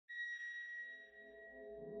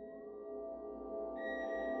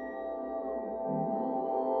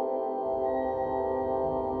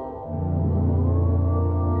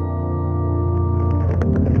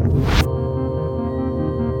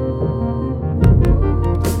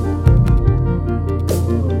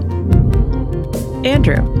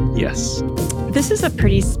Andrew. Yes. This is a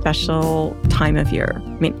pretty special time of year.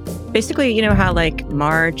 I mean, basically, you know how like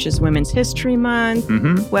March is Women's History Month?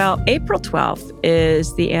 Mm-hmm. Well, April 12th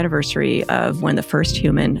is the anniversary of when the first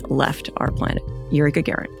human left our planet, Yuri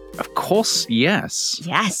Gagarin. Of course, yes.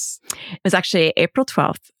 Yes. It was actually April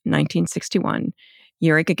 12th, 1961.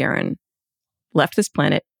 Yuri Gagarin left this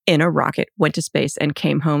planet in a rocket, went to space, and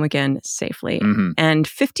came home again safely. Mm-hmm. And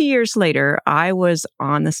 50 years later, I was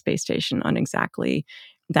on the space station on exactly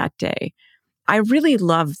that day. I really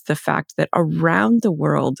love the fact that around the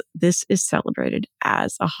world, this is celebrated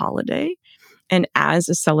as a holiday and as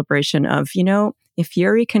a celebration of, you know, if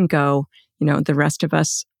Yuri can go, you know, the rest of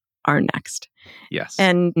us are next. Yes.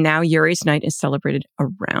 And now Yuri's Night is celebrated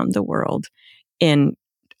around the world in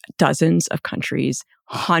dozens of countries,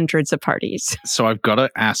 hundreds of parties. So I've got to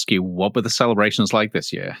ask you, what were the celebrations like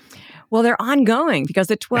this year? Well, they're ongoing because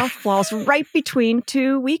the 12th falls right between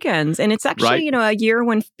two weekends. And it's actually, Right. you know, a year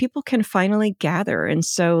when people can finally gather. And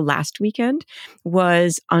so last weekend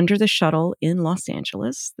was under the shuttle in Los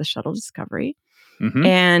Angeles, the Shuttle Discovery. Mm-hmm.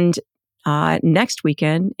 And next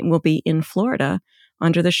weekend will be in Florida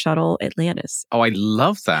under the Shuttle Atlantis. Oh, I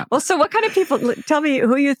love that. Well, so what kind of people, tell me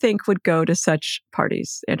who you think would go to such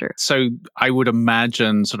parties, Andrew? So I would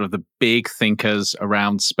imagine sort of the big thinkers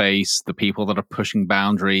around space, the people that are pushing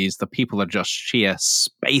boundaries, the people that are just sheer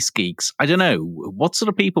space geeks. I don't know. What sort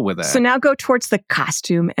of people were there? So now go towards the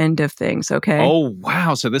costume end of things, okay? Oh,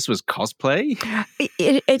 wow. So this was cosplay?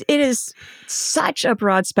 It is such a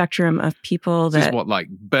broad spectrum of people This that... is what, like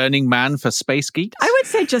Burning Man for space geeks? I would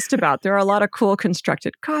say just about. There are a lot of cool constructed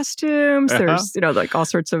costumes. Uh-huh. There's, you know, like all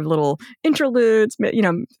sorts of little interludes, you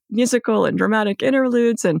know, musical and dramatic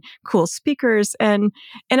interludes and cool speakers and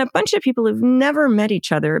a bunch of people who've never met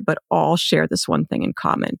each other, but all share this one thing in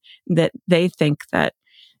common, that they think that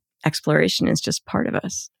exploration is just part of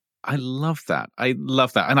us. I love that. I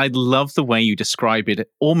love that. And I love the way you describe it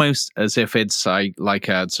almost as if it's like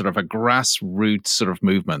a sort of a grassroots sort of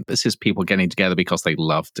movement. This is people getting together because they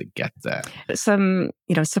love to get there. Some,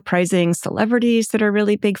 you know, surprising celebrities that are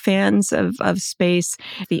really big fans of space,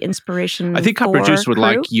 the inspiration. I think our for producer would crew.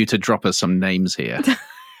 like you to drop us some names here.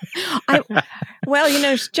 Well, you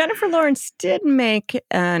know, Jennifer Lawrence did make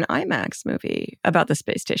an IMAX movie about the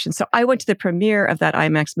space station. So I went to the premiere of that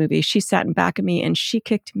IMAX movie. She sat in back of me and she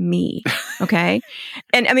kicked me. Okay.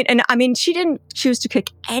 and I mean, she didn't choose to kick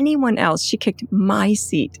anyone else. She kicked my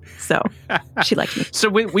seat. So she liked me. So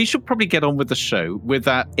we should probably get on with the show with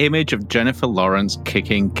that image of Jennifer Lawrence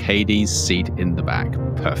kicking Katie's seat in the back.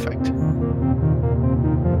 Perfect.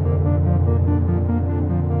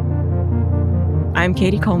 I'm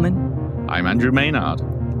Katie Coleman. I'm Andrew Maynard.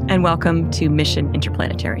 And welcome to Mission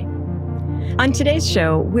Interplanetary. On today's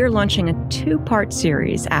show, we're launching a two-part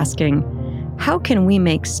series asking, how can we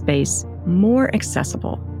make space more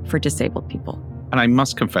accessible for disabled people? And I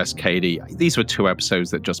must confess, Katie, these were two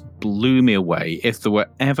episodes that just blew me away. If there were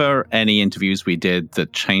ever any interviews we did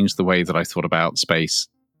that changed the way that I thought about space,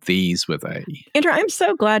 these were they. Andrew, I'm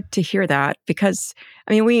so glad to hear that because,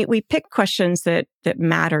 I mean, we pick questions that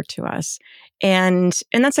matter to us. And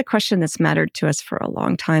that's a question that's mattered to us for a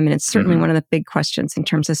long time. And it's certainly one of the big questions in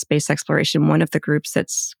terms of space exploration, one of the groups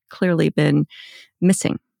that's clearly been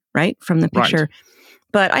missing, right, from the picture. Right.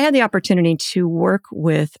 But I had the opportunity to work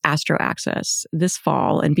with Astro Access this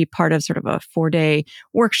fall and be part of sort of a 4-day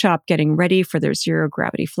workshop getting ready for their zero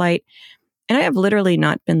gravity flight. And I have literally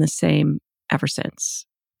not been the same ever since.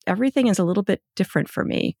 Everything is a little bit different for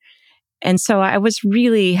me. And so I was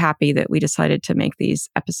really happy that we decided to make these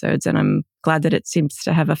episodes, and I'm glad that it seems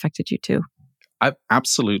to have affected you too.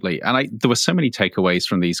 Absolutely. And there were so many takeaways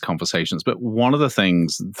from these conversations, but one of the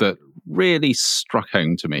things that really struck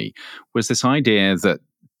home to me was this idea that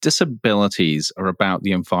disabilities are about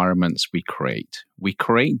the environments we create. We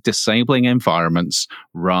create disabling environments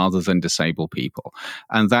rather than disable people.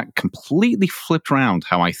 And that completely flipped around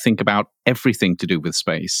how I think about everything to do with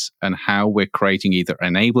space and how we're creating either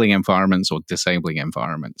enabling environments or disabling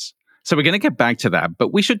environments. So we're going to get back to that,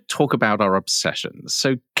 but we should talk about our obsessions.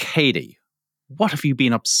 So Katie, what have you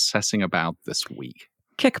been obsessing about this week?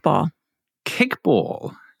 Kickball.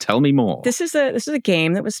 Kickball. Tell me more. This is a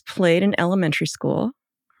game that was played in elementary school,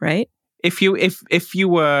 right? If you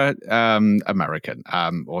were American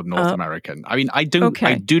or North American, I mean, I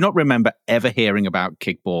do not remember ever hearing about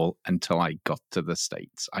kickball until I got to the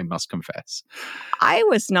States. I must confess, I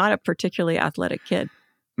was not a particularly athletic kid,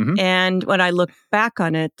 and when I look back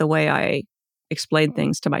on it, the way I explain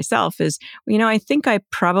things to myself is, you know, I think I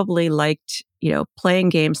probably liked, you know, playing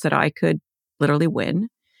games that I could literally win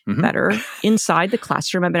better inside the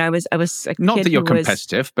classroom. I mean, I was a not kid that you're who was,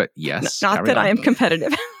 competitive, but yes, not that I am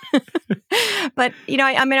competitive. But,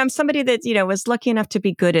 I mean, I'm somebody that, was lucky enough to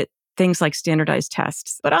be good at things like standardized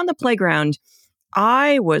tests. But on the playground,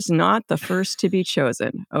 I was not the first to be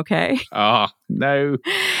chosen, okay? Oh, no.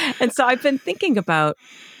 And so I've been thinking about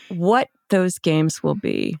what those games will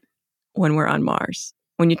be when we're on Mars,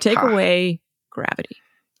 when you take away gravity.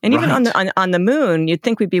 And even on the moon, you'd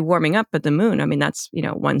think we'd be warming up at the moon. I mean, that's,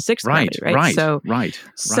 1/6 gravity, right?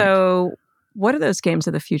 So what are those games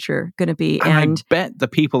of the future going to be? And I bet the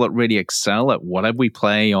people that really excel at whatever we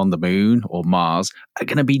play on the moon or Mars are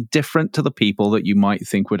going to be different to the people that you might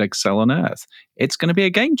think would excel on Earth. It's going to be a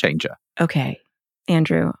game changer. Okay,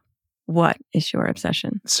 Andrew, what is your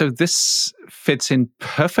obsession? So this fits in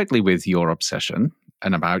perfectly with your obsession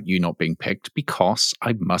and about you not being picked, because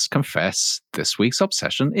I must confess this week's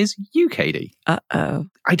obsession is you, Katie. Uh-oh.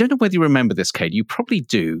 I don't know whether you remember this, Katie. You probably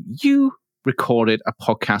do. You recorded a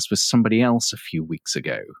podcast with somebody else a few weeks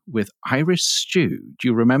ago with Irish Stew. Do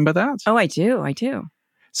you remember that? Oh, I do.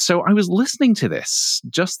 So I was listening to this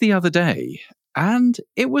just the other day, and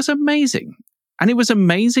it was amazing. And it was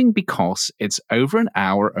amazing because it's over an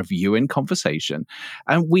hour of you in conversation,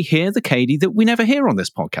 and we hear the Katie that we never hear on this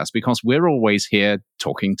podcast because we're always here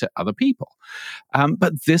talking to other people.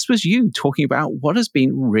 But this was you talking about what has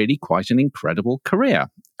been really quite an incredible career,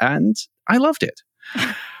 and I loved it.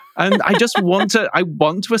 And I just want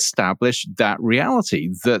to establish that reality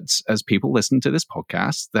that as people listen to this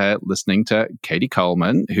podcast, they're listening to Katie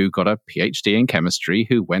Coleman, who got a PhD in chemistry,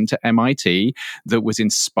 who went to MIT, that was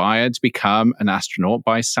inspired to become an astronaut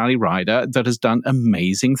by Sally Ryder, that has done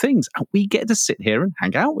amazing things. And we get to sit here and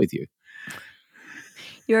hang out with you.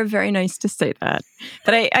 You're very nice to say that.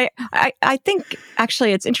 But I think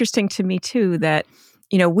actually it's interesting to me too that,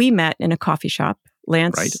 we met in a coffee shop.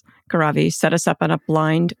 Lance Garavi set us up on a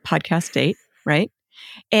blind podcast date, right?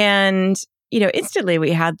 And, instantly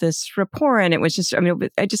we had this rapport, and it was just,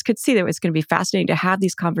 I just could see that it was going to be fascinating to have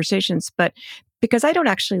these conversations. But because I don't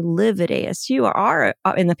actually live at ASU, or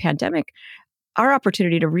in the pandemic, our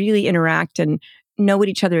opportunity to really interact and know what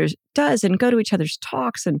each other does and go to each other's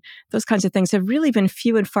talks and those kinds of things have really been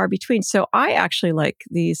few and far between. So I actually like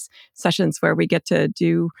these sessions where we get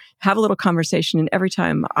to have a little conversation, and every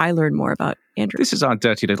time I learn more about Andrew. This is our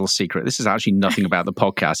dirty little secret. This is actually nothing about the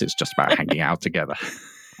podcast. It's just about hanging out together.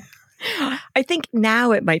 I think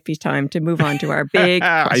now it might be time to move on to our big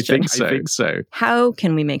question. I think so. How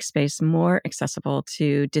can we make space more accessible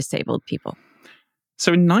to disabled people?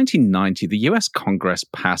 So in 1990, the US Congress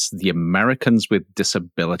passed the Americans with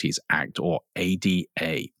Disabilities Act, or ADA.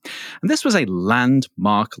 And this was a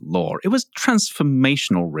landmark law. It was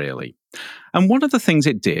transformational, really. And one of the things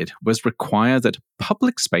it did was require that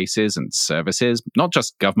public spaces and services, not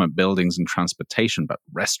just government buildings and transportation, but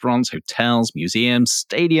restaurants, hotels, museums,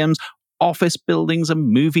 stadiums, office buildings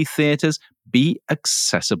and movie theaters be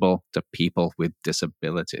accessible to people with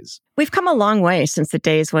disabilities. We've come a long way since the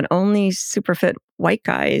days when only super fit white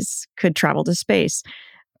guys could travel to space.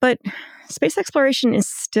 But space exploration is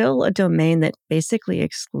still a domain that basically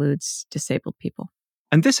excludes disabled people.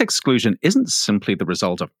 And this exclusion isn't simply the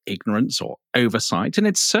result of ignorance or oversight, and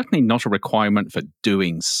it's certainly not a requirement for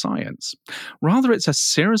doing science. Rather, it's a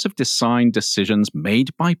series of design decisions made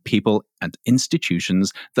by people and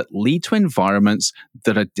institutions that lead to environments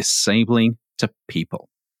that are disabling to people.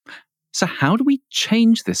 So how do we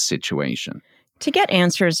change this situation? To get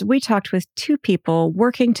answers, we talked with two people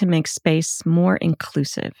working to make space more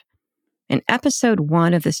inclusive. In episode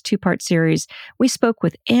 1 of this 2-part series, we spoke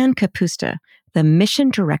with Ann Kapusta, the mission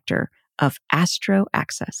director of Astro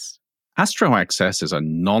Access. Astro Access is a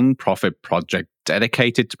non-profit project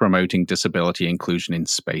dedicated to promoting disability inclusion in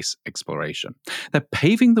space exploration. They're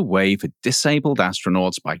paving the way for disabled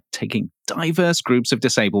astronauts by taking diverse groups of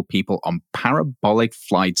disabled people on parabolic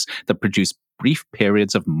flights that produce brief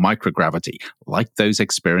periods of microgravity, like those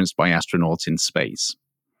experienced by astronauts in space.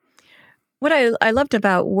 What I loved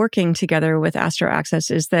about working together with Astro Access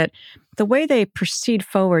is that the way they proceed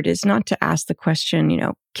forward is not to ask the question,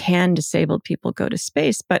 can disabled people go to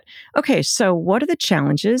space? But, okay, so what are the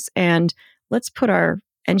challenges? And let's put our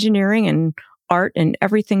engineering and art and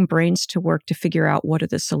everything brains to work to figure out what are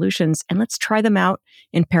the solutions. And let's try them out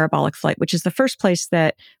in parabolic flight, which is the first place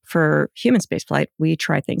that for human spaceflight, we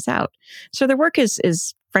try things out. So their work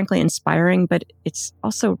is frankly inspiring, but it's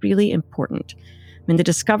also really important. I mean, the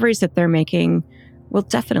discoveries that they're making will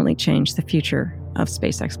definitely change the future of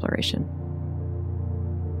space exploration.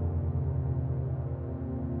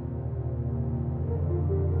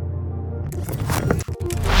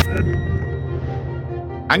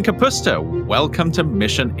 Ann Kapusta, welcome to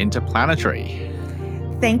Mission Interplanetary.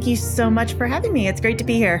 Thank you so much for having me. It's great to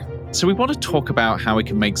be here. So we want to talk about how we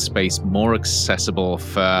can make space more accessible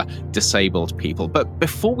for disabled people. But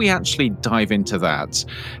before we actually dive into that,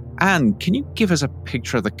 Anne, can you give us a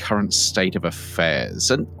picture of the current state of affairs?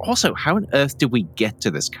 And also, how on earth did we get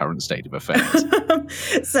to this current state of affairs?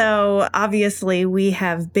 So obviously, we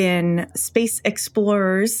have been space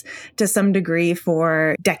explorers to some degree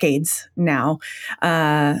for decades now.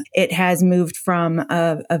 It has moved from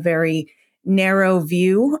a very narrow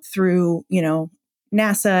view through,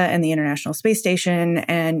 NASA and the International Space Station,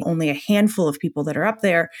 and only a handful of people that are up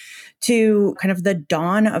there, to kind of the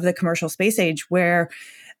dawn of the commercial space age, where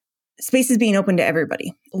space is being open to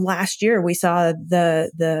everybody. Last year, we saw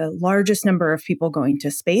the largest number of people going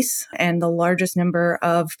to space and the largest number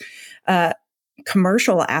of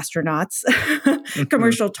commercial astronauts,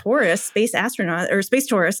 commercial tourists, space astronauts or space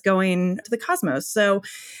tourists going to the cosmos. So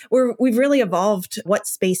we've really evolved what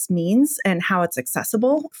space means and how it's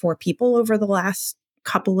accessible for people over the last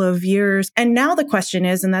couple of years. And now the question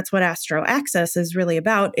is, and that's what Astro Access is really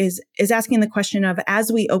about, is asking the question of,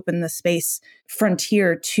 as we open the space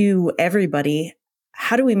frontier to everybody,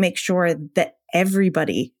 how do we make sure that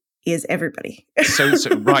everybody is everybody? So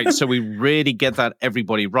right. So we really get that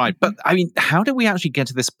everybody right. But I mean, how did we actually get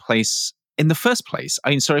to this place in the first place? I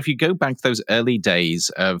mean, so if you go back to those early days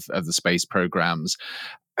of the space programs,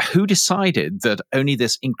 who decided that only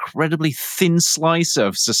this incredibly thin slice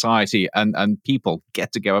of society and people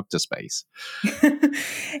get to go up to space?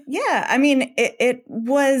 Yeah, I mean, it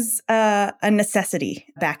was a necessity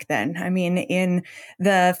back then. I mean, in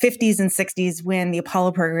the 50s and 60s, when the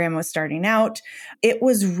Apollo program was starting out, it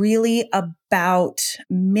was really about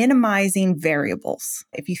minimizing variables.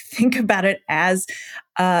 If you think about it as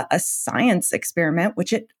a science experiment,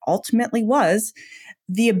 which it ultimately was,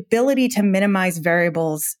 the ability to minimize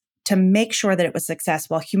variables to make sure that it was success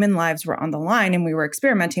while human lives were on the line and we were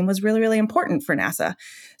experimenting was really, really important for NASA.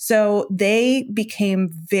 So they became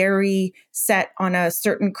very set on a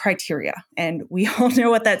certain criteria. And we all know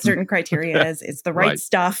what that certain criteria is. It's the right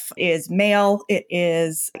stuff, is male, it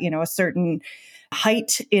is, a certain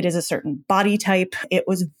height, it is a certain body type. It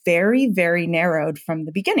was very, very narrowed from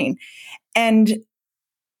the beginning. And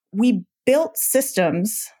we built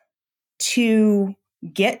systems to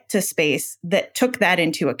get to space that took that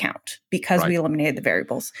into account because we eliminated the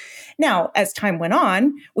variables. Now, as time went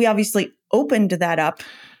on, we obviously opened that up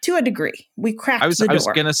to a degree. We cracked the door. I was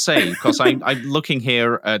going to say, because I'm looking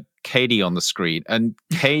here at Katie on the screen, and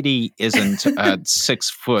Katie isn't a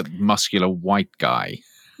 6-foot muscular white guy.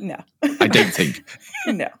 No. I don't think.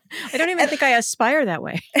 No. I don't even think I aspire that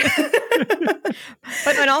way.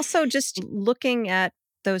 But also just looking at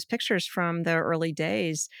those pictures from the early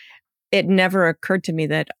days, it never occurred to me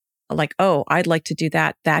that, like, oh, I'd like to do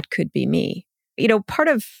that. That could be me. Part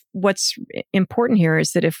of what's important here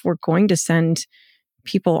is that if we're going to send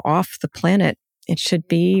people off the planet, it should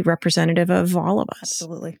be representative of all of us.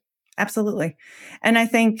 Absolutely. And I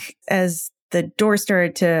think as the door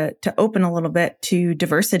started to open a little bit to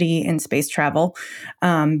diversity in space travel,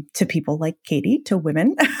 to people like Katie, to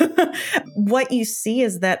women, what you see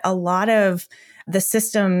is that a lot of the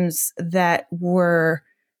systems that were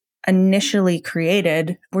initially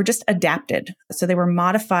created were just adapted. So they were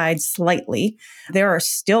modified slightly. There are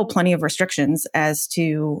still plenty of restrictions as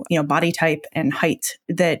to, body type and height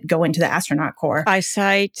that go into the astronaut core.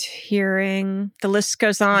 Eyesight, hearing, the list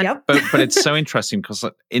goes on. Yep. But it's so interesting because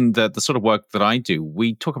in the sort of work that I do,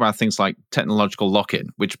 we talk about things like technological lock-in,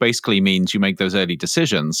 which basically means you make those early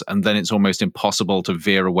decisions and then it's almost impossible to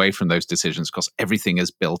veer away from those decisions because everything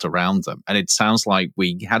is built around them. And it sounds like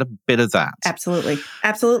we had a bit of that. Absolutely.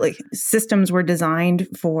 Systems were designed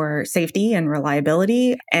for safety and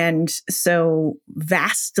reliability. And so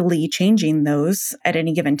vastly changing those at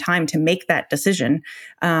any given time to make that decision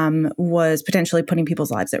was potentially putting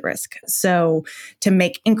people's lives at risk. So to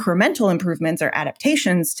make incremental improvements or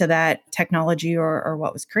adaptations to that technology or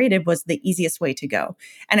what was created was the easiest way to go.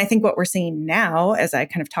 And I think what we're seeing now, as I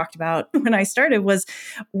kind of talked about when I started, was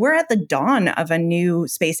we're at the dawn of a new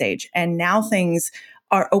space age. And now things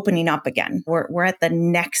are opening up again. We're at the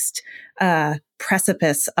next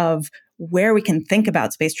precipice of where we can think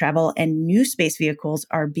about space travel, and new space vehicles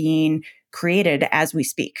are being created as we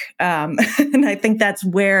speak. And I think that's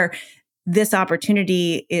where this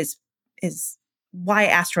opportunity is why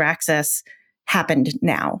Astro Access happened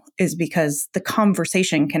now, is because the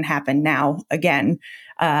conversation can happen now again,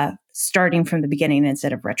 starting from the beginning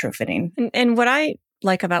instead of retrofitting. And what I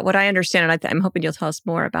like about what I understand, and I'm hoping you'll tell us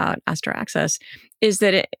more about Astro Access, is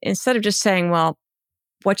that instead of just saying, well,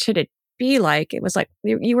 what should it be like? It was like,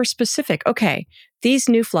 you were specific. Okay, these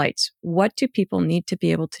new flights, what do people need to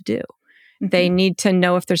be able to do? Mm-hmm. They need to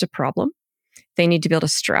know if there's a problem. They need to be able to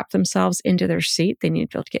strap themselves into their seat. They need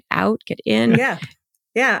to be able to get out, get in. Yeah.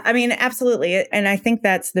 Yeah, I mean, absolutely. And I think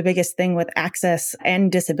that's the biggest thing with access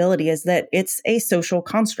and disability is that it's a social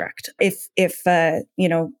construct. If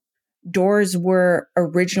doors were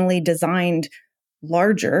originally designed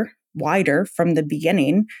larger, wider from the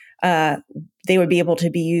beginning, they would be able to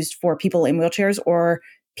be used for people in wheelchairs or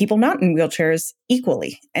people not in wheelchairs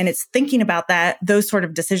equally. And it's thinking about those sort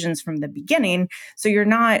of decisions from the beginning. So you're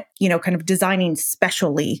not, kind of designing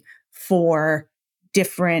specially for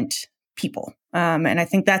different people. And I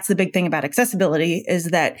think that's the big thing about accessibility is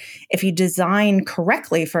that if you design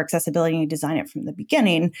correctly for accessibility and you design it from the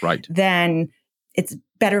beginning, right, then it's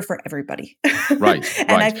better for everybody. Right.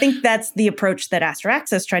 And I think that's the approach that Astra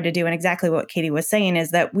Access tried to do. And exactly what Katie was saying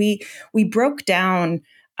is that we broke down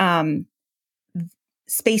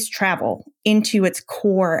space travel into its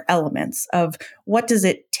core elements of what does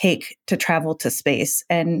it take to travel to space,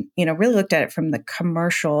 and really looked at it from the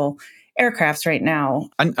commercial aircrafts right now.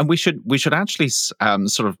 And we should actually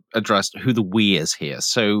sort of address who the we is here.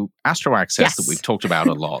 So Astro Access, that we've talked about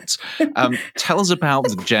a lot. Tell us about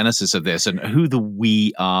the genesis of this and who the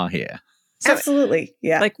we are here. So, absolutely.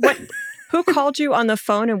 Yeah. Like who called you on the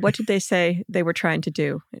phone and what did they say they were trying to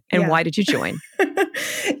do? And why did you join?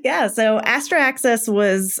 Yeah. So Astra Access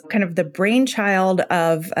was kind of the brainchild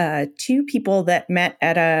of two people that met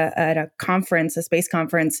at a conference, a space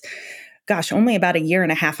conference, only about 1.5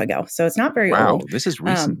 years ago. So it's not very old. Wow, this is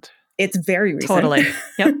recent. It's very recent. Totally.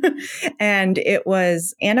 Yep. And it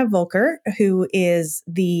was Anna Volker, who is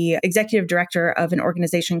the executive director of an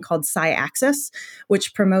organization called SciAccess,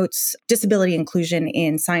 which promotes disability inclusion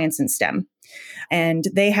in science and STEM. And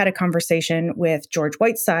they had a conversation with George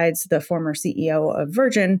Whitesides, the former CEO of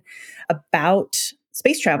Virgin, about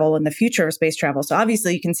space travel and the future of space travel. So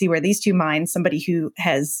obviously you can see where these two minds, somebody who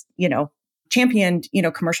has, championed,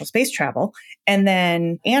 commercial space travel, and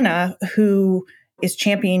then Anna, who is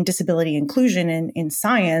championing disability inclusion in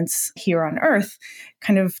science here on Earth,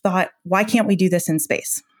 kind of thought, why can't we do this in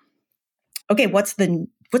space? Okay, what's the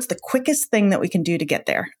quickest thing that we can do to get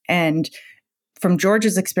there? And from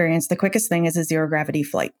George's experience, the quickest thing is a zero gravity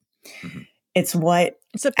flight. Mm-hmm. It's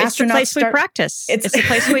the place we practice. It's the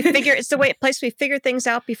place we figure. It's the place we figure things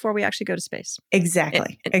out before we actually go to space.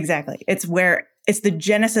 Exactly. Exactly. It's the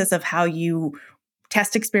genesis of how you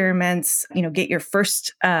test experiments, get your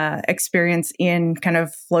first experience in kind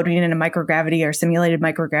of floating in a microgravity or simulated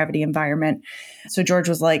microgravity environment. So George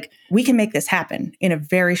was like, we can make this happen in a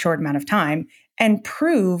very short amount of time and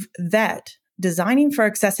prove that designing for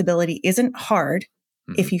accessibility isn't hard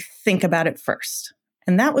if you think about it first.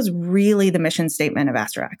 And that was really the mission statement of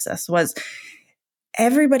Astra Access, was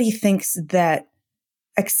everybody thinks that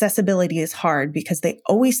accessibility is hard because they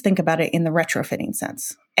always think about it in the retrofitting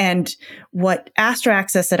sense. And what Astra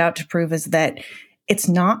Access set out to prove is that it's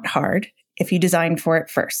not hard if you design for it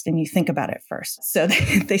first and you think about it first. So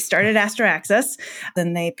they started Astra Access,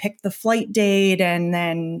 then they picked the flight date and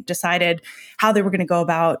then decided how they were going to go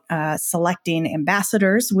about selecting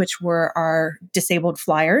ambassadors, which were our disabled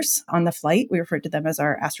flyers on the flight. We referred to them as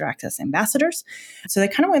our Astra Access ambassadors. So they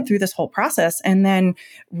kind of went through this whole process. And then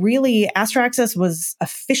really Astra Access was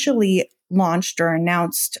officially launched or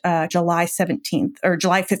announced July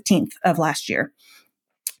 15th of last year.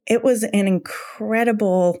 It was an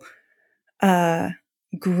incredible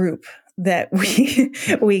group that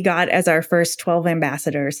we got as our first 12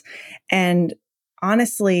 ambassadors. And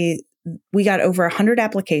honestly, we got over 100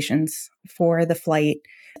 applications for the flight,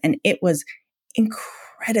 and it was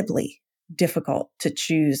incredibly difficult to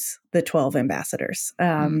choose the 12 ambassadors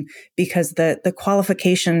because the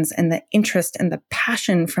qualifications and the interest and the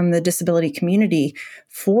passion from the disability community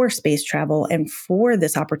for space travel and for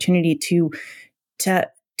this opportunity to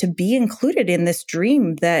be included in this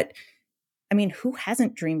dream that, I mean, who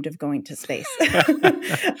hasn't dreamed of going to space?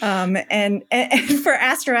 And for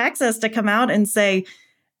Astra Access to come out and say,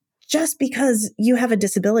 just because you have a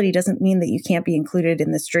disability doesn't mean that you can't be included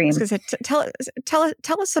in this dream. Tell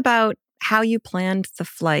us about how you planned the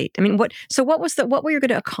flight. I mean, what were you going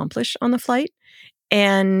to accomplish on the flight,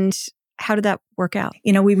 and how did that work out?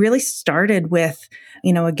 We really started with,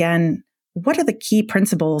 again, what are the key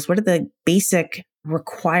principles? What are the basic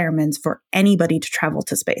requirements for anybody to travel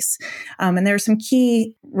to space? And there are some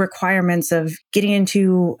key requirements of getting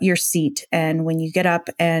into your seat. And when you get up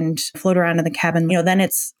and float around in the cabin, then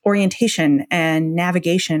it's orientation and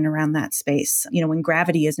navigation around that space. When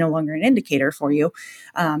gravity is no longer an indicator for you,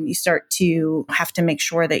 you start to have to make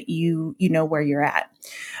sure that you know where you're at.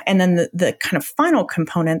 And then the kind of final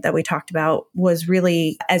component that we talked about was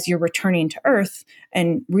really, as you're returning to Earth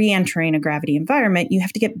and re-entering a gravity environment, you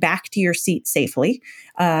have to get back to your seat safely.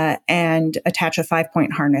 securely, and attach a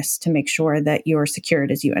 5-point harness to make sure that you're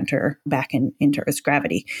secured as you enter back into Earth's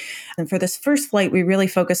gravity. And for this first flight, we really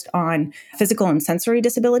focused on physical and sensory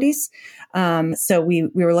disabilities. So we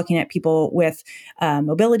were looking at people with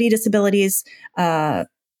mobility disabilities,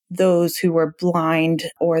 those who were blind,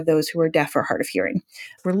 or those who were deaf or hard of hearing.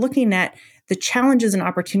 We're looking at the challenges and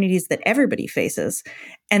opportunities that everybody faces.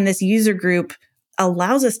 And this user group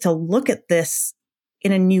allows us to look at this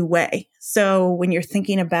in a new way. So when you're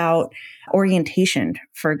thinking about orientation,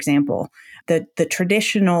 for example, the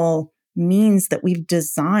traditional means that we've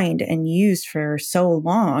designed and used for so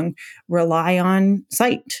long rely on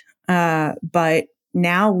sight. But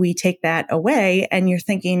now we take that away and you're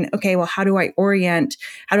thinking, okay, well, how do I orient?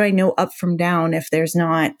 How do I know up from down if there's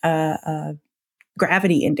not a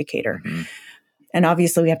gravity indicator? Mm-hmm. And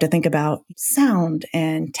obviously we have to think about sound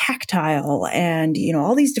and tactile and,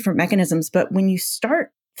 all these different mechanisms. But when you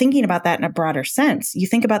start thinking about that in a broader sense, you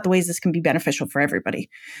think about the ways this can be beneficial for everybody.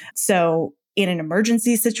 So in an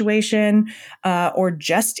emergency situation, or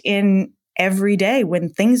just in every day when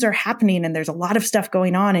things are happening and there's a lot of stuff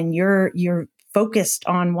going on and you're focused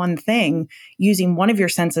on one thing, using one of your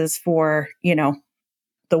senses for,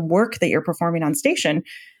 the work that you're performing on station,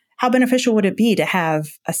 how beneficial would it be to have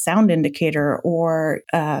a sound indicator or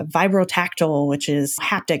vibrotactile, which is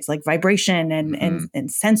haptics, like vibration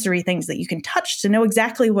and sensory things that you can touch to know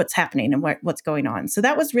exactly what's happening and what's going on. So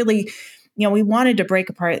that was really, we wanted to break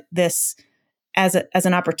apart this as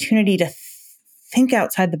an opportunity to think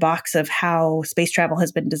outside the box of how space travel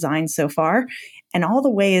has been designed so far, and all the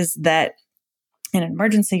ways that in an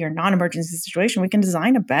emergency or non-emergency situation, we can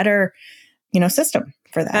design a better, system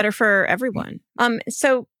for that. Better for everyone.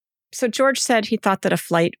 So George said he thought that a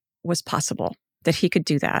flight was possible, that he could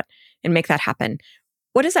do that and make that happen.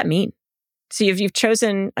 What does that mean? So you've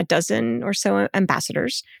chosen a dozen or so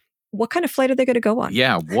ambassadors. What kind of flight are they going to go on?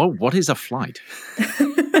 Yeah, what is a flight?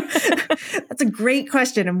 That's a great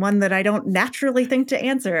question, and one that I don't naturally think to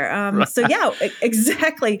answer. Right. So yeah,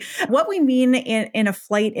 exactly. What we mean in a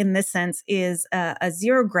flight in this sense is a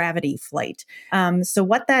zero gravity flight. So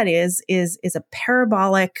what that is a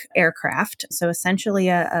parabolic aircraft. So essentially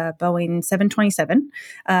a Boeing 727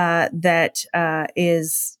 that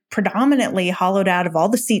is predominantly hollowed out of all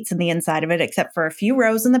the seats in the inside of it, except for a few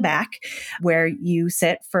rows in the back where you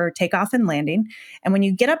sit for takeoff and landing. And when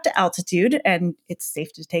you get up to altitude and it's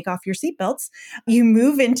safe to take off your seatbelts, you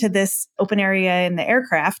move into this open area in the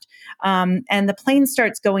aircraft, and the plane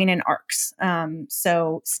starts going in arcs.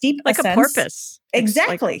 So steep like ascents. A porpoise.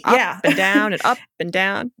 Exactly. Like yeah. Up and down and up and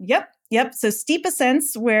down. Yep. So steep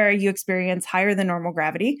ascents where you experience higher than normal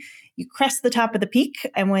gravity. You crest the top of the peak,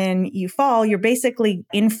 and when you fall, you're basically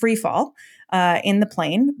in free fall in the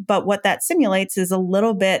plane. But what that simulates is a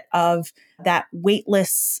little bit of that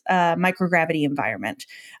weightless microgravity environment.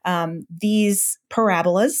 These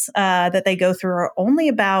parabolas that they go through are only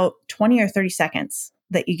about 20 or 30 seconds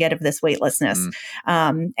that you get of this weightlessness.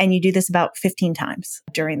 And you do this about 15 times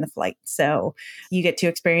during the flight. So you get to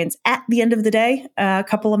experience at the end of the day, a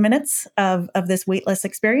couple of minutes of this weightless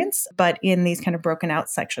experience, but in these kind of broken out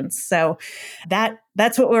sections. So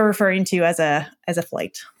that's what we're referring to as a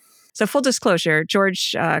flight. So full disclosure,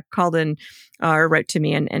 George called in or wrote to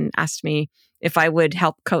me and asked me if I would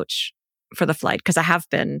help coach for the flight, because I have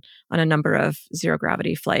been on a number of zero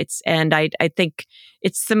gravity flights. And I think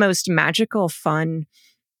it's the most magical, fun,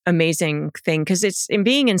 amazing thing, because it's in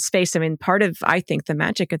being in space. I mean, part of, I think, the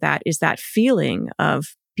magic of that is that feeling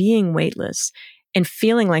of being weightless and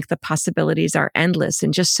feeling like the possibilities are endless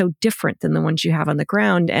and just so different than the ones you have on the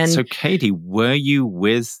ground. And so, Katie, were you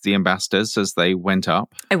with the ambassadors as they went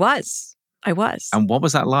up? I was. And what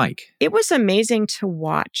was that like? It was amazing to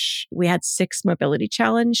watch. We had 6 mobility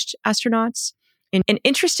challenged astronauts. And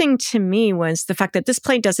interesting to me was the fact that this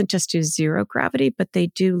plane doesn't just do zero gravity, but they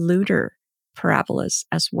do lunar parabolas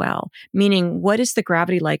as well, meaning what is the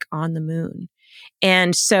gravity like on the moon?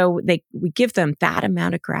 And so we give them that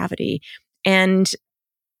amount of gravity. And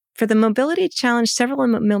for the mobility challenge, several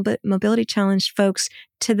mobility challenged folks,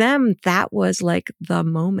 to them, that was like the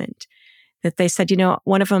moment that they said,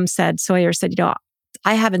 one of them said, Sawyer said,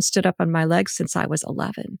 I haven't stood up on my legs since I was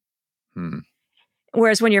 11.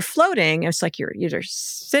 Whereas when you're floating, it's like you're either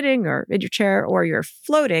sitting or in your chair or you're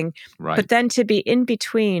floating, right. But then to be in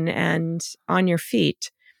between and on your feet.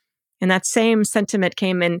 And that same sentiment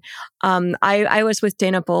came in. I was with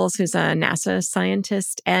Dana Bowles, who's a NASA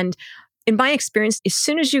scientist. And in my experience, as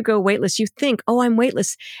soon as you go weightless, you think, oh, I'm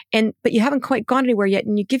weightless. But you haven't quite gone anywhere yet.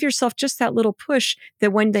 And you give yourself just that little push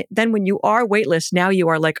that when you are weightless, now you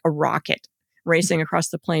are like a rocket racing across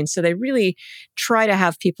the plane. So they really try to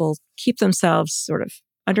have people keep themselves sort of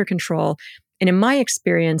under control And in my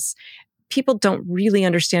experience, people don't really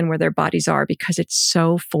understand where their bodies are because it's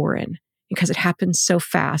so foreign, because it happens so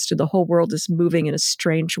fast, or the whole world is moving in a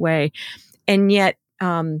strange way. And yet,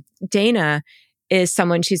 Dana is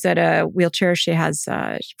someone, she's at a wheelchair, she has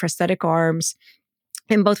prosthetic arms,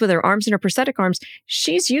 and both with her arms and her prosthetic arms,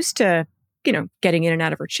 she's used to, getting in and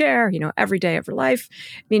out of her chair, every day of her life.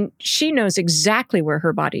 I mean, she knows exactly where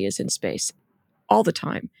her body is in space all the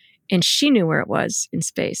time. And she knew where it was in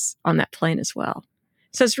space on that plane as well.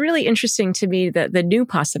 So it's really interesting to me that the new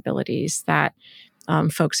possibilities that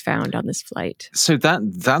folks found on this flight. So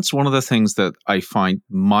that's one of the things that I find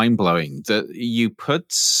mind-blowing, that you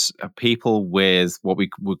put people with what we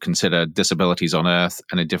would consider disabilities on Earth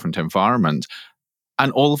in a different environment,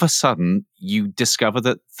 and all of a sudden you discover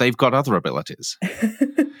that they've got other abilities.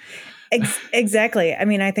 Exactly. I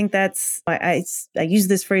mean, I think that's, I used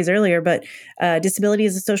this phrase earlier, but disability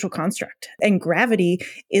is a social construct, and gravity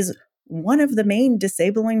is one of the main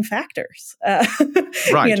disabling factors.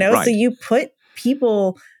 Right. So you put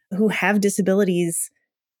people who have disabilities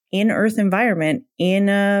in Earth environment, in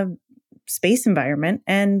a space environment,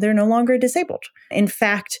 and they're no longer disabled. In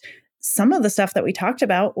fact, some of the stuff that we talked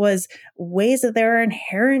about was ways that there are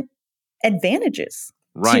inherent advantages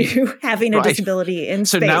to having a disability in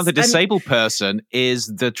space. So now the disabled person is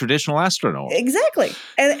the traditional astronaut. Exactly.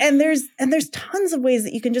 And there's tons of ways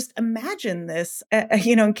that you can just imagine this.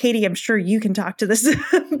 And Katie, I'm sure you can talk to this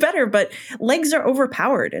better, but legs are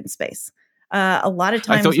overpowered in space. A lot of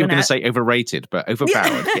times, I thought you were going to say overrated, but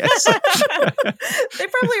overpowered. Yes, they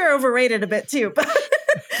probably are overrated a bit too,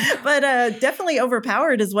 but definitely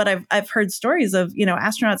overpowered is what I've heard stories of.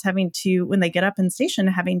 Astronauts having to, when they get up in station,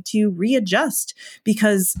 having to readjust,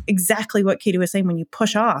 because exactly what Katie was saying, when you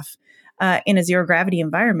push off in a zero gravity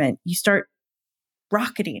environment, you start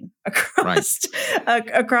rocketing across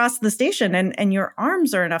the station, and your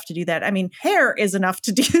arms are enough to do that. I mean, hair is enough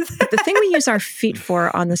to do that. The thing we use our feet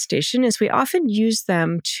for on the station is we often use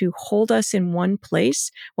them to hold us in one place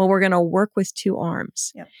while we're going to work with two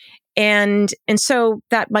arms. Yep. And so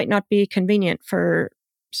that might not be convenient for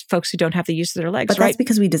folks who don't have the use of their legs, but that's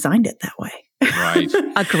because we designed it that way. Right.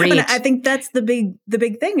 Agreed. And I think that's the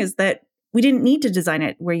big thing, is that we didn't need to design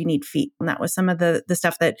it where you need feet. And that was some of the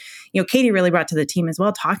stuff that, Katie really brought to the team as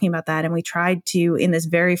well, talking about that. And we tried to, in this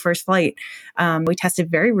very first flight, we tested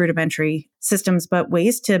very rudimentary systems, but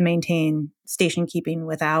ways to maintain station keeping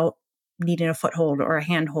without needing a foothold or a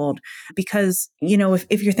handhold. Because,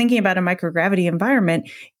 if you're thinking about a microgravity environment,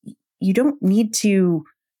 you don't need to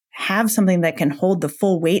have something that can hold the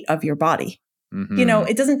full weight of your body. Mm-hmm.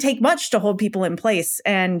 It doesn't take much to hold people in place.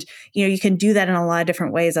 And, you can do that in a lot of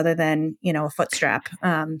different ways other than, a foot strap.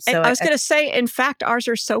 So I was going to say, in fact, ours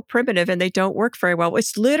are so primitive and they don't work very well.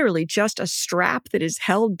 It's literally just a strap that is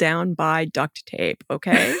held down by duct tape.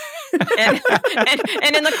 Okay. and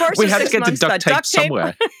in the course we of had 6 to get months, the duct tape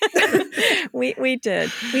somewhere. we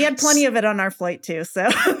did. We had plenty of it on our flight too. So.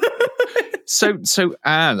 So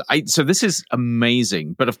Anne, so this is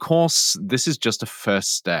amazing, but of course, this is just a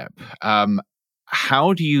first step.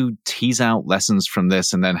 How do you tease out lessons from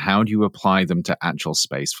this, and then how do you apply them to actual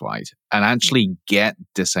space flight and actually get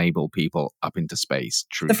disabled people up into space?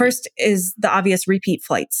 Truly? The first is the obvious repeat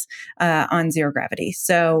flights on zero gravity.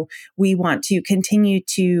 So we want to continue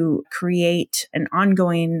to create an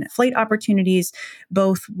ongoing flight opportunities,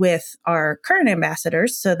 both with our current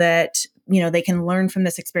ambassadors, so that they can learn from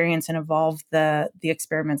this experience and evolve the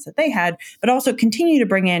experiments that they had, but also continue to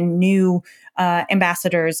bring in new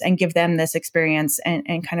ambassadors and give them this experience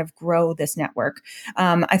and kind of grow this network.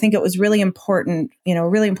 I think it was really important, a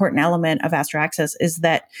really important element of Astro Access is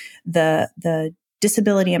that the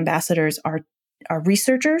disability ambassadors are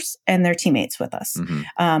researchers and they're teammates with us.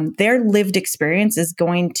 Mm-hmm. Their lived experience is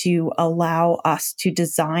going to allow us to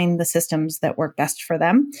design the systems that work best for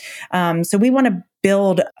them. So we want to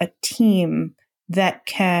build a team that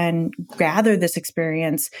can gather this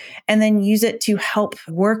experience and then use it to help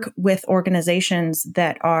work with organizations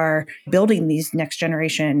that are building these next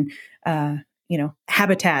generation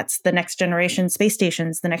habitats, the next generation space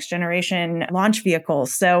stations, the next generation launch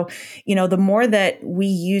vehicles. So, the more that we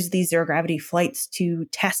use these zero gravity flights to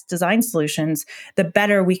test design solutions, the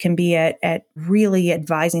better we can be at really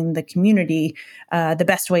advising the community the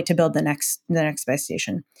best way to build the next space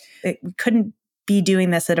station. We couldn't be doing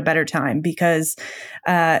this at a better time, because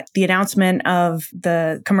the announcement of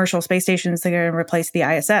the commercial space stations that are going to replace the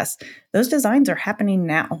ISS, those designs are happening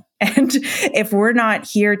now. And if we're not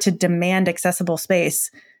here to demand accessible space,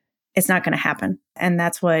 it's not going to happen. And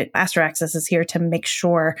that's what Astro Access is here to make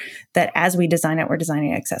sure that as we design it, we're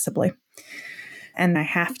designing it accessibly. And I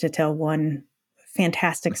have to tell one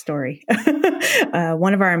fantastic story.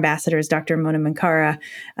 One of our ambassadors, Dr. Mona Minkara,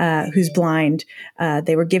 who's blind,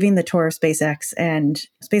 they were giving the tour of SpaceX, and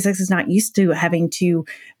SpaceX is not used to having to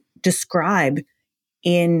describe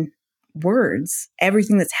in words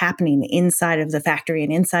everything that's happening inside of the factory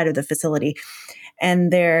and inside of the facility.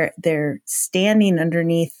 And they're standing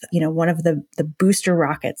underneath, one of the booster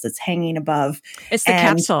rockets that's hanging above. It's the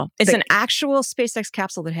capsule. It's an actual SpaceX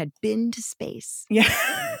capsule that had been to space. Yeah.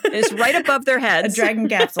 It's right above their heads. A Dragon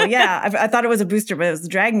capsule. Yeah. I thought it was a booster, but it was the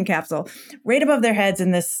Dragon capsule right above their heads.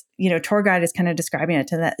 And this, tour guide is kind of describing it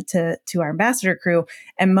to our ambassador crew.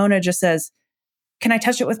 And Mona just says, "Can I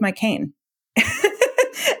touch it with my cane?"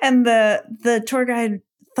 And the tour guide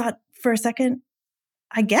thought for a second,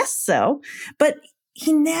 I guess so. But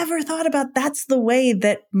he never thought about that's the way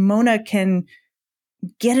that Mona can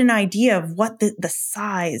get an idea of what the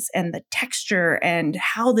size and the texture and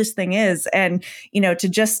how this thing is. And, to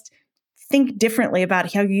just think differently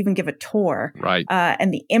about how you even give a tour. Right.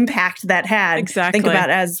 And the impact that had. Exactly. Think about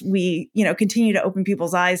as we, continue to open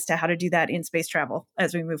people's eyes to how to do that in space travel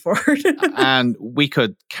as we move forward. And we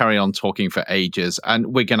could carry on talking for ages, and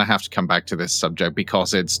we're going to have to come back to this subject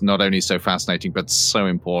because it's not only so fascinating, but so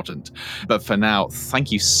important. But for now,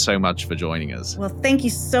 thank you so much for joining us. Well, thank you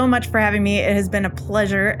so much for having me. It has been a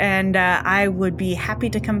pleasure, and I would be happy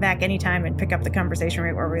to come back anytime and pick up the conversation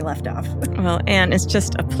right where we left off. Well, Anne, it's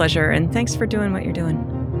just a pleasure, and thanks for doing what you're doing.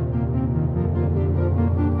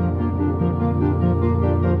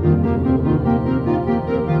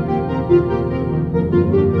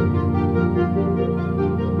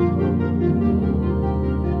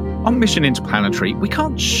 On Mission Interplanetary, we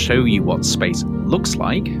can't show you what space looks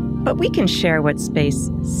like, but we can share what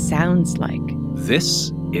space sounds like.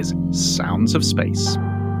 This is Sounds of Space.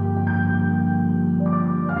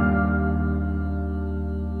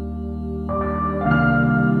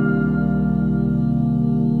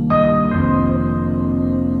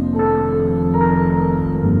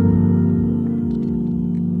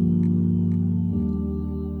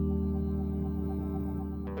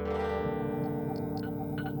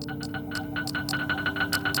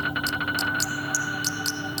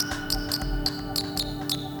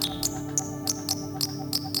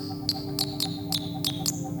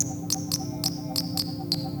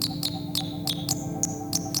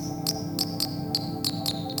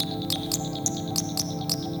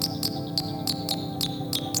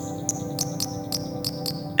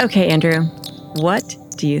 Okay, Andrew, what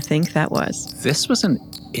do you think that was? This was an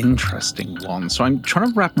interesting one. So I'm trying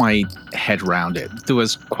to wrap my head around it. There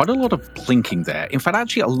was quite a lot of plinking there. In fact,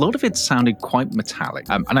 actually, a lot of it sounded quite metallic.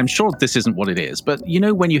 And I'm sure this isn't what it is, but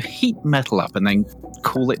when you heat metal up and then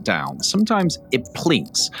cool it down, sometimes it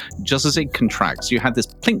plinks just as it contracts. You had this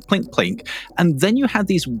plink, plink, plink, and then you had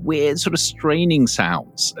these weird sort of straining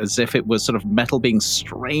sounds as if it was sort of metal being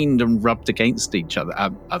strained and rubbed against each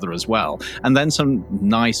other as well. And then some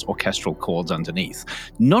nice orchestral chords underneath,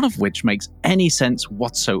 none of which makes any sense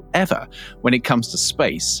whatsoever when it comes to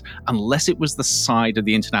space, unless it was the side of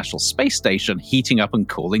the International Space Station heating up and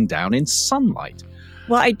cooling down in sunlight.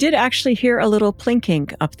 Well, I did actually hear a little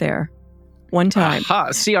plinking up there one time.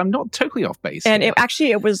 Aha. See, I'm not totally off base. And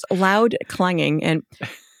it was loud clanging. And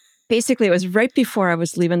basically, it was right before I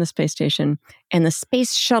was leaving the space station, and the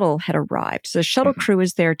space shuttle had arrived. So the shuttle crew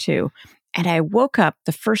was there too. And I woke up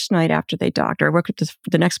the first night after they docked, or I woke up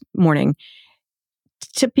the next morning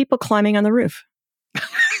to people climbing on the roof.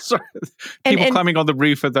 Sorry, people climbing on the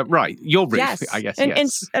roof of your roof, yes. I guess.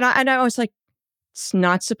 Yes. And I was like, it's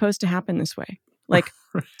not supposed to happen this way. Like,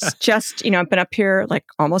 it's just, I've been up here like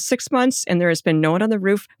almost 6 months, and there has been no one on the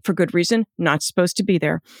roof for good reason, not supposed to be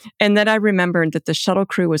there. And then I remembered that the shuttle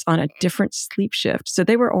crew was on a different sleep shift. So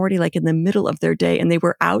they were already like in the middle of their day, and they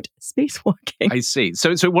were out spacewalking. I see.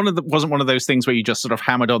 So wasn't one of those things where you just sort of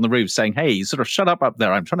hammered on the roof saying, hey, sort of shut up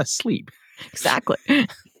there, I'm trying to sleep. Exactly.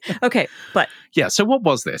 Okay, but yeah, so what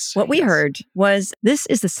was this? What we heard was, this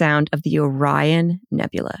is the sound of the Orion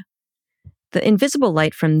Nebula. The invisible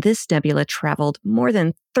light from this nebula traveled more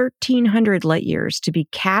than 1,300 light years to be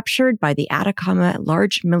captured by the Atacama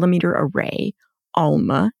Large Millimeter Array,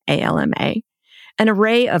 ALMA, ALMA, an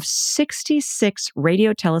array of 66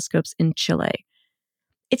 radio telescopes in Chile.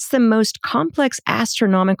 It's the most complex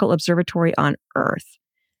astronomical observatory on Earth.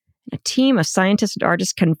 A team of scientists and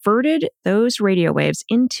artists converted those radio waves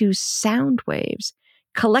into sound waves,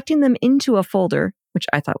 collecting them into a folder, which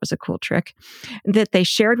I thought was a cool trick, that they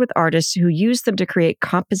shared with artists who used them to create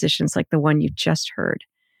compositions like the one you just heard.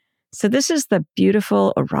 So this is the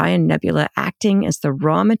beautiful Orion Nebula acting as the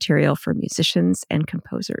raw material for musicians and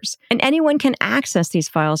composers. And anyone can access these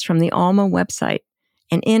files from the ALMA website.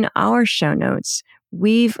 And in our show notes,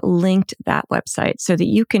 we've linked that website so that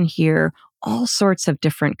you can hear all sorts of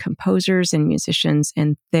different composers and musicians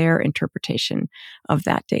and their interpretation of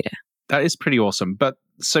that data. That is pretty awesome. But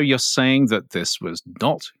so you're saying that this was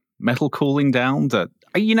not metal cooling down? That,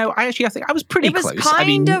 I think I was pretty close. It was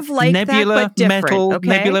kind of like nebula, that, but different. Metal, okay?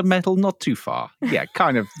 Nebula metal, not too far. Yeah,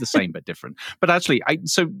 kind of the same, but different. But actually,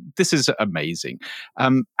 so this is amazing.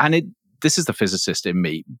 This is the physicist in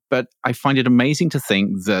me, but I find it amazing to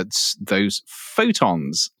think that those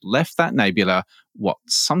photons left that nebula,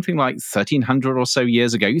 something like 1,300 or so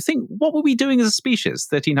years ago. You think, what were we doing as a species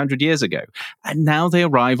 1,300 years ago? And now they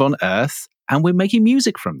arrive on Earth and we're making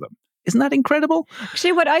music from them. Isn't that incredible?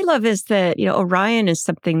 Actually, what I love is that, Orion is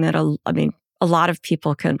something that, a lot of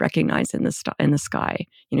people can recognize in the sky.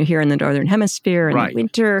 Here in the Northern Hemisphere in the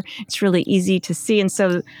winter, it's really easy to see. And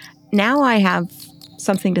so now I have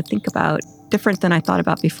something to think about different than I thought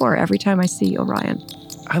about before every time I see Orion.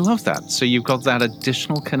 I love that. So you've got that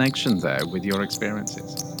additional connection there with your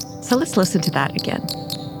experiences. So let's listen to that again.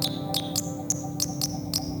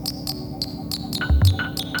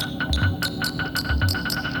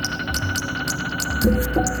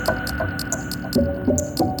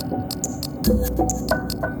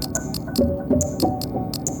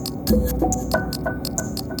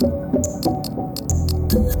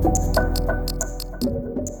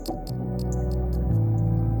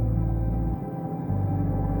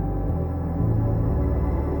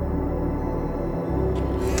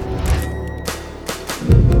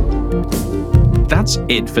 That's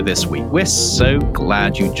it for this week. We're so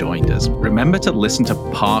glad you joined us. Remember to listen to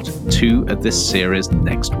part 2 of this series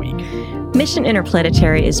next week. Mission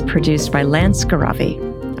Interplanetary is produced by Lance Garavi.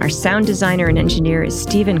 Our sound designer and engineer is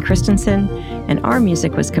Steven Christensen, and our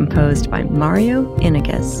music was composed by Mario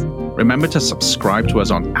Iniguez. Remember to subscribe to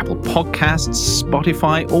us on Apple Podcasts,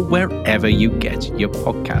 Spotify, or wherever you get your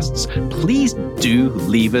podcasts. Please do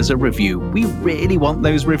leave us a review. We really want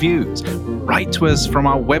those reviews. Write to us from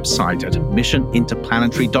our website at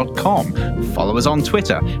missioninterplanetary.com. Follow us on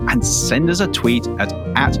Twitter and send us a tweet at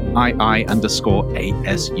 @II_ASU.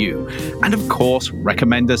 And of course,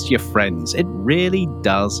 recommend us to your friends. It really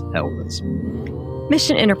does help us.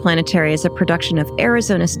 Mission Interplanetary is a production of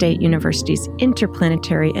Arizona State University's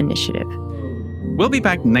Interplanetary Initiative. We'll be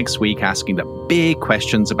back next week asking the big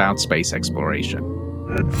questions about space exploration.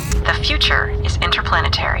 The future is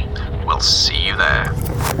interplanetary. We'll see you there.